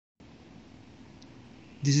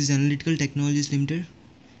This is Analytical Technologies Limited,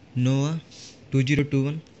 NOAA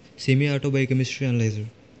 2021 Semi-Auto Biochemistry Analyzer.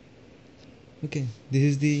 Okay, this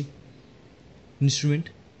is the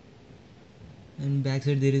instrument, and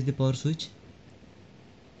backside there is the power switch.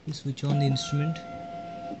 You switch on the instrument.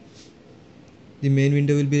 The main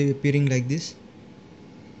window will be appearing like this: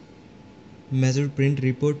 measure, print,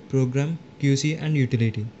 report, program, QC, and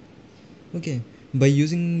utility. Okay, by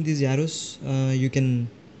using these arrows, you can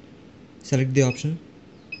select the option,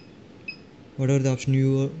 whatever the option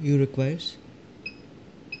you requires.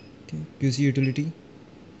 Okay, QC, utility,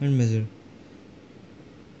 and measure.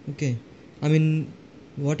 Okay, I mean,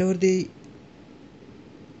 whatever the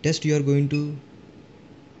test you are going to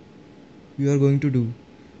do,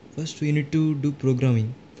 first we need to do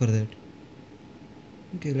programming for that.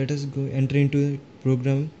 Okay, let us go enter into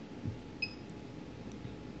programming.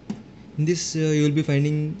 In this you will be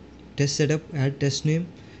finding test setup, add test name,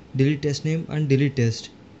 delete test name, and delete test.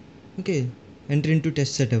 Okay, enter into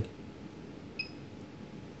test setup.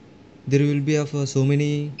 There will be of so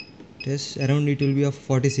many tests, around it will be of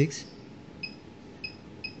 46.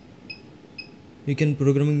 You can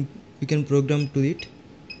program to it,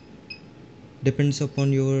 depends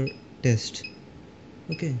upon your test.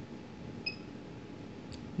 Okay,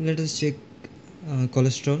 let us check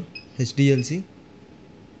cholesterol, HDLC.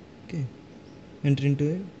 Okay, enter into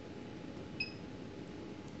it.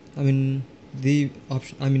 The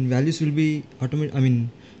option, values will be automatic.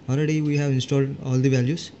 Already we have installed all the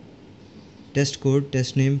values: test code,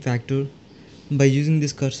 test name, factor. By using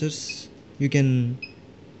these cursors, you can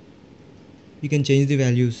change the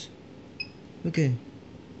values. Okay,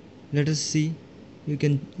 let us see. You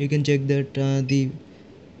can check that the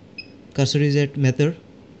cursor is at method.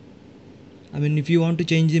 If you want to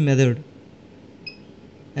change the method,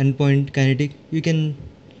 endpoint, kinetic, you can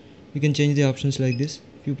change the options like this.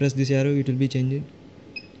 If you press this arrow, it will be changing.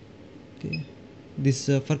 Okay, this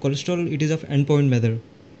for cholesterol it is of endpoint method.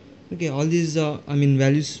 Okay, all these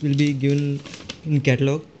values will be given in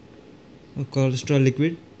catalog of cholesterol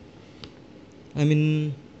liquid.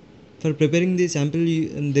 For preparing the sample,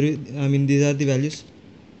 these are the values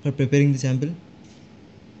for preparing the sample.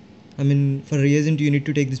 For reagent you need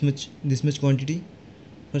to take this much quantity.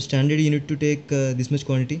 For standard you need to take this much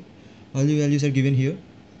quantity. All the values are given here.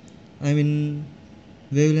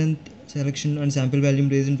 Wavelength, selection, and sample volume,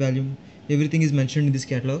 reagent volume, everything is mentioned in this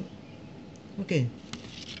catalog. Okay,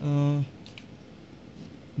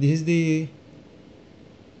 this is the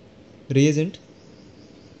reagent,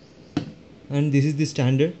 and this is the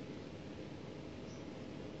standard.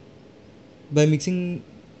 By mixing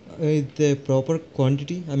with the proper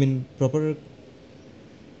quantity, proper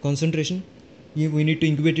concentration, we need to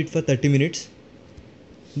incubate it for 30 minutes.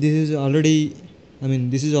 This is already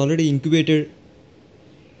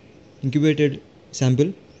incubated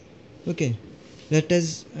sample. Okay, let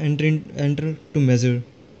us enter to measure.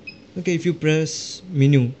 Okay, if you press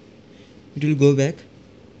menu, it will go back.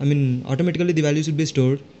 Automatically the values will be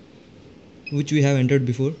stored which we have entered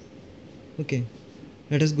before. Okay,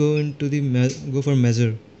 let us go into the go for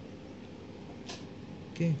measure.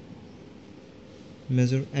 Okay,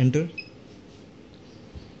 measure, enter.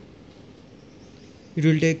 It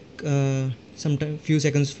will take some time, few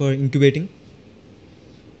seconds for incubating.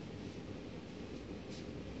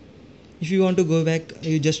 If you want to go back,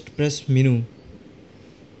 you just press menu,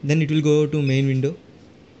 then it will go to main window.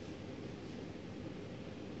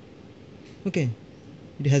 Okay,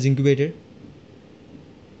 it has incubated.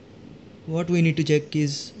 What we need to check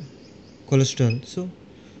is cholesterol, so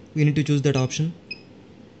we need to choose that option,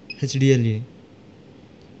 HDLA.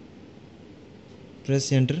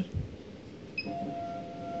 Press enter.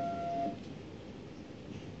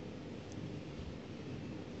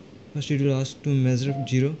 First it will ask to measure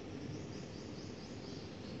 0.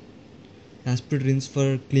 Aspirate, rinse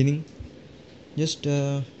for cleaning. Just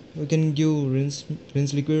you can give rinse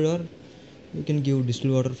liquid, or you can give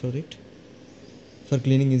distilled water for it, for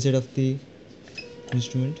cleaning inside of the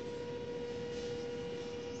instrument.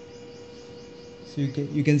 So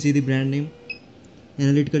you can see the brand name,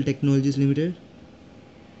 Analytical Technologies Limited.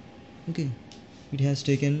 Okay, it has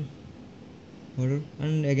taken water,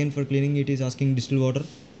 and again for cleaning it is asking distilled water.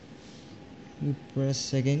 You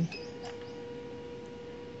press again,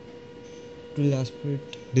 it will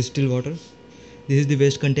aspirate distilled water. This is the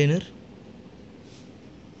waste container.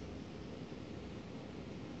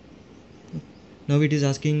 Now it is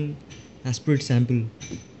asking aspirate sample,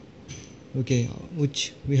 okay,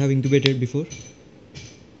 which we have incubated before.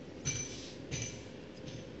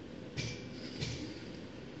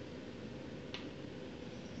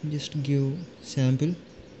 Just give sample,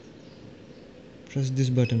 press this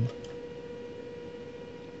button.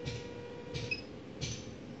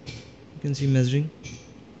 You can see measuring,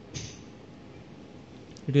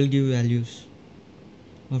 it will give values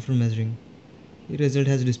after measuring. The result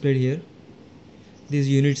has displayed here. These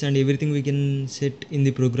units and everything we can set in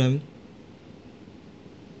the program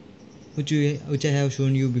which I have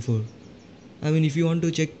shown you before. I mean, if you want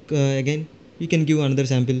to check again, you can give another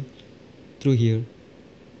sample through here.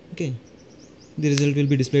 Okay, the result will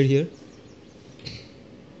be displayed here.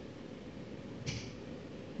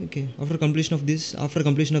 Okay, after completion of this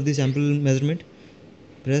sample measurement,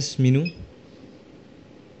 press menu.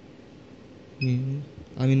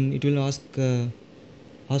 I mean, it will ask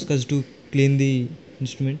us to clean the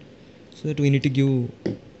instrument, so that we need to give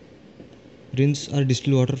rinse or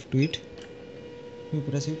distilled water to it. You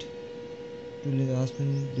press it, it will ask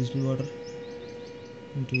distilled water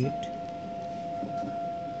into it.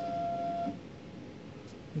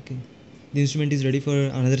 Okay, the instrument is ready for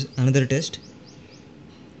another test.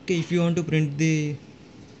 Okay, if you want to print the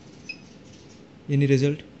any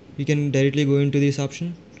result, you can directly go into this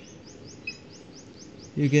option.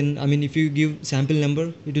 You can, I mean, if you give sample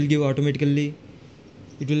number, it will give automatically,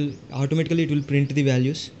 it will print the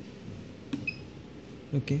values.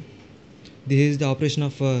 Okay, this is the operation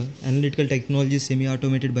of analytical technology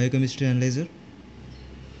semi-automated biochemistry analyzer.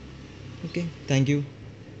 Okay, thank you.